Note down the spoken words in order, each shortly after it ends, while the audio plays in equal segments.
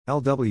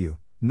LW,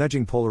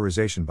 Nudging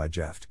Polarization by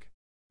jefftk.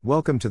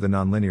 Welcome to the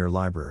Nonlinear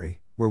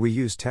Library, where we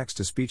use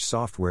text-to-speech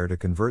software to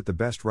convert the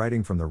best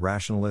writing from the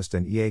rationalist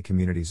and EA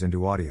communities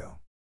into audio.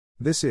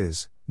 This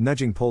is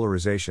Nudging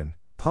Polarization,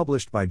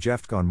 published by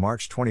jefftk on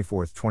March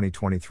 24,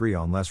 2023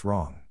 on Less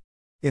Wrong.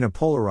 In a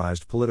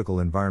polarized political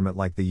environment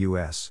like the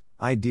US,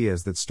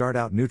 ideas that start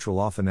out neutral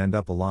often end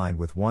up aligned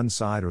with one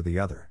side or the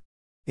other.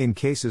 In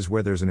cases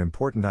where there's an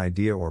important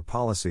idea or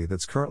policy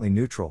that's currently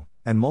neutral,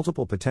 and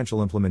multiple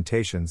potential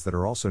implementations that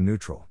are also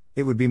neutral,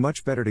 it would be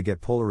much better to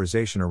get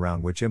polarization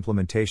around which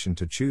implementation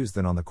to choose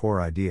than on the core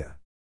idea.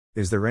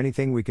 Is there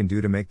anything we can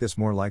do to make this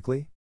more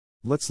likely?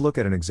 Let's look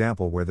at an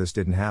example where this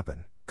didn't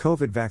happen.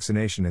 COVID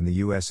vaccination in the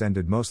US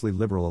ended mostly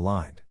liberal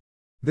aligned.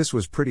 This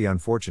was pretty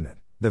unfortunate.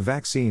 The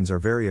vaccines are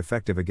very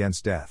effective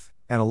against death,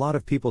 and a lot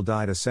of people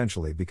died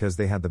essentially because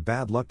they had the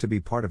bad luck to be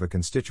part of a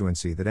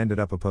constituency that ended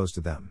up opposed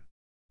to them.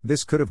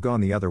 This could have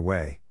gone the other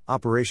way.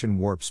 Operation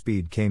Warp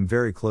Speed came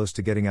very close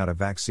to getting out a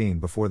vaccine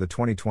before the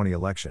 2020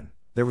 election.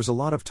 There was a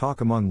lot of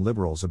talk among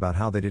liberals about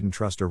how they didn't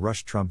trust a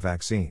rushed Trump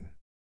vaccine.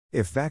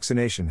 If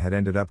vaccination had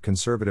ended up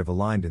conservative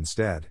aligned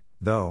instead,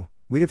 though,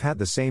 we'd have had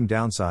the same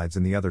downsides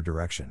in the other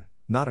direction,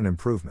 not an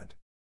improvement.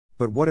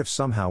 But what if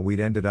somehow we'd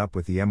ended up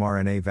with the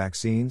mRNA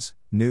vaccines,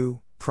 new,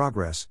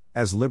 progress,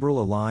 as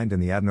liberal aligned,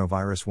 and the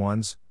adenovirus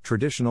ones,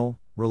 traditional,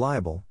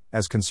 reliable,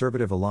 as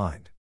conservative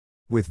aligned?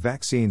 With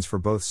vaccines for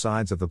both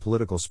sides of the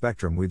political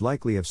spectrum, we'd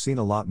likely have seen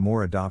a lot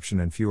more adoption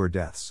and fewer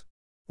deaths.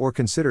 Or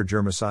consider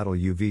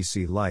germicidal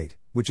UVC light,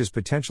 which is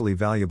potentially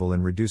valuable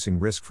in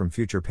reducing risk from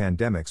future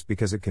pandemics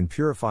because it can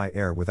purify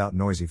air without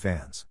noisy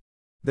fans.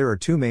 There are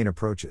two main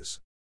approaches.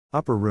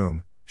 Upper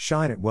room,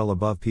 shine it well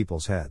above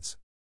people's heads.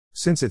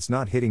 Since it's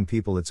not hitting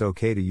people, it's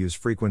okay to use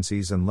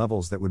frequencies and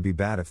levels that would be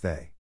bad if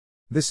they.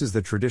 This is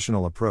the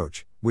traditional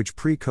approach, which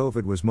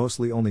pre-COVID was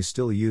mostly only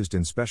still used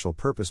in special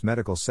purpose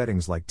medical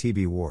settings like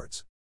TB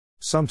wards.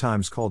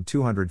 Sometimes called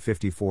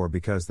 254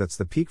 because that's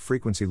the peak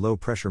frequency low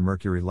pressure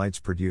mercury lights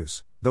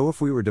produce, though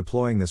if we were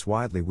deploying this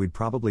widely we'd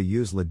probably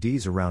use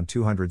LEDs around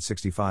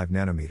 265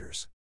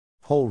 nanometers.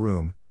 Whole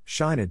room,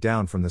 shine it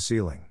down from the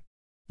ceiling.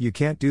 You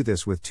can't do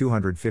this with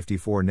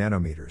 254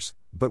 nanometers,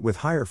 but with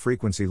higher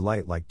frequency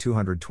light like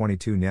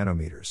 222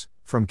 nanometers,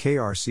 from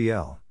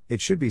KRCL,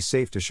 it should be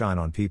safe to shine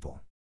on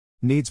people.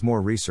 Needs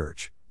more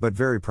research, but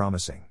very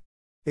promising.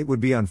 It would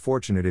be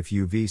unfortunate if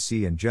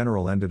UVC in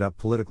general ended up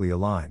politically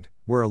aligned,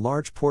 where a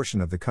large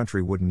portion of the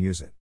country wouldn't use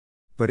it.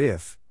 But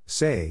if,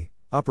 say,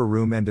 upper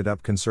room ended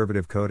up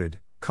conservative coded,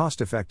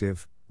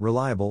 cost-effective,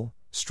 reliable,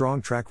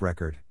 strong track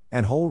record,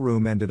 and whole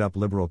room ended up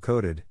liberal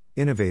coded,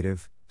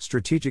 innovative,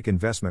 strategic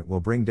investment will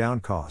bring down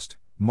cost,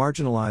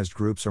 marginalized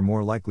groups are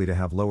more likely to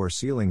have lower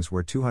ceilings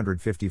where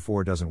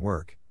 254 doesn't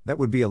work, that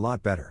would be a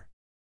lot better.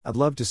 I'd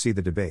love to see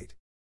the debate.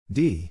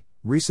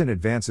 Recent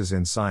advances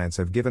in science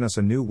have given us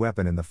a new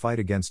weapon in the fight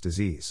against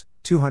disease,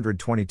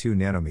 222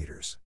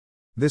 nanometers.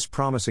 This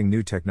promising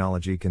new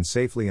technology can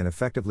safely and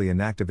effectively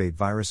inactivate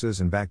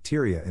viruses and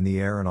bacteria in the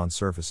air and on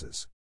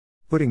surfaces.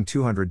 Putting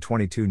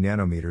 222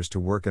 nanometers to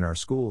work in our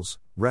schools,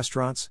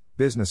 restaurants,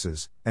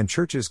 businesses, and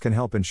churches can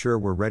help ensure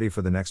we're ready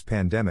for the next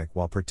pandemic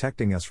while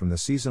protecting us from the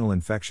seasonal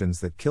infections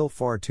that kill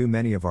far too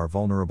many of our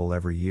vulnerable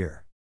every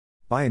year.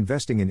 By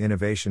investing in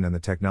innovation and the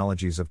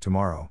technologies of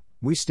tomorrow,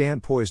 we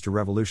stand poised to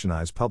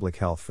revolutionize public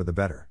health for the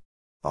better.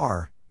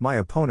 My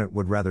opponent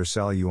would rather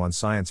sell you on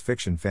science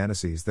fiction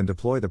fantasies than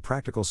deploy the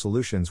practical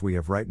solutions we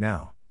have right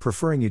now,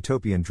 preferring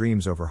utopian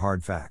dreams over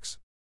hard facts.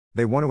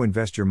 They want to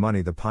invest your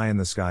money the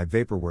pie-in-the-sky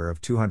vaporware of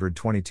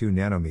 222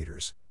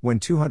 nanometers, when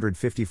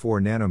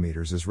 254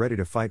 nanometers is ready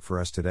to fight for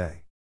us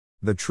today.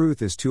 The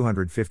truth is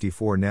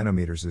 254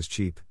 nanometers is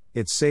cheap,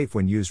 it's safe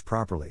when used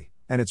properly,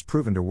 and it's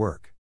proven to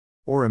work.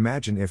 Or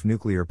imagine if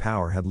nuclear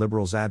power had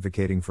liberals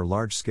advocating for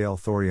large-scale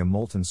thorium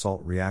molten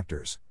salt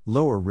reactors,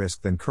 lower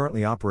risk than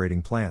currently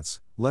operating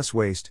plants, less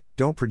waste,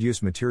 don't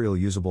produce material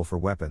usable for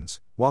weapons,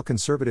 while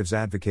conservatives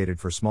advocated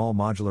for small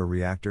modular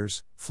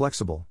reactors,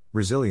 flexible,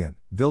 resilient,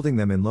 building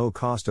them in low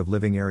cost of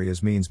living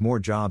areas means more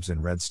jobs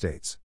in red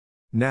states.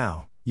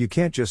 Now, you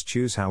can't just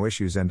choose how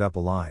issues end up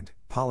aligned.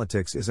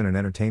 Politics isn't an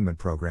entertainment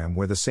program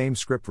where the same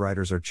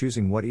scriptwriters are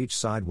choosing what each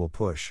side will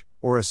push,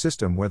 or a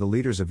system where the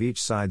leaders of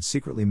each side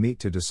secretly meet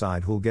to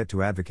decide who'll get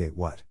to advocate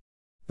what.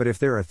 But if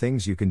there are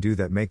things you can do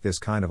that make this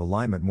kind of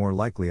alignment more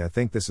likely, I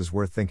think this is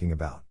worth thinking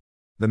about.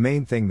 The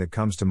main thing that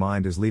comes to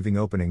mind is leaving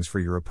openings for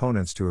your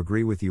opponents to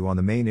agree with you on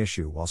the main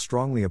issue while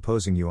strongly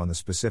opposing you on the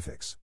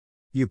specifics.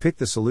 You pick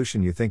the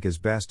solution you think is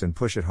best and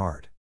push it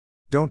hard.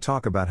 Don't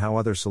talk about how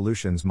other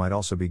solutions might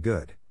also be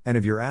good, and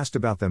if you're asked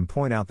about them,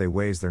 point out the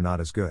ways they're not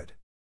as good.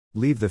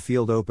 Leave the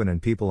field open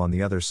and people on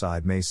the other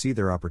side may see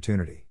their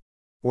opportunity.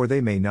 Or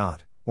they may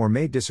not, or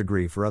may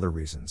disagree for other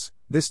reasons.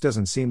 This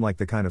doesn't seem like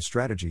the kind of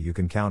strategy you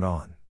can count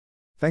on.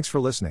 Thanks for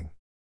listening.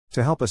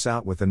 To help us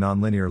out with the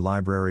Nonlinear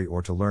Library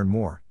or to learn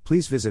more,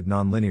 please visit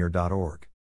nonlinear.org.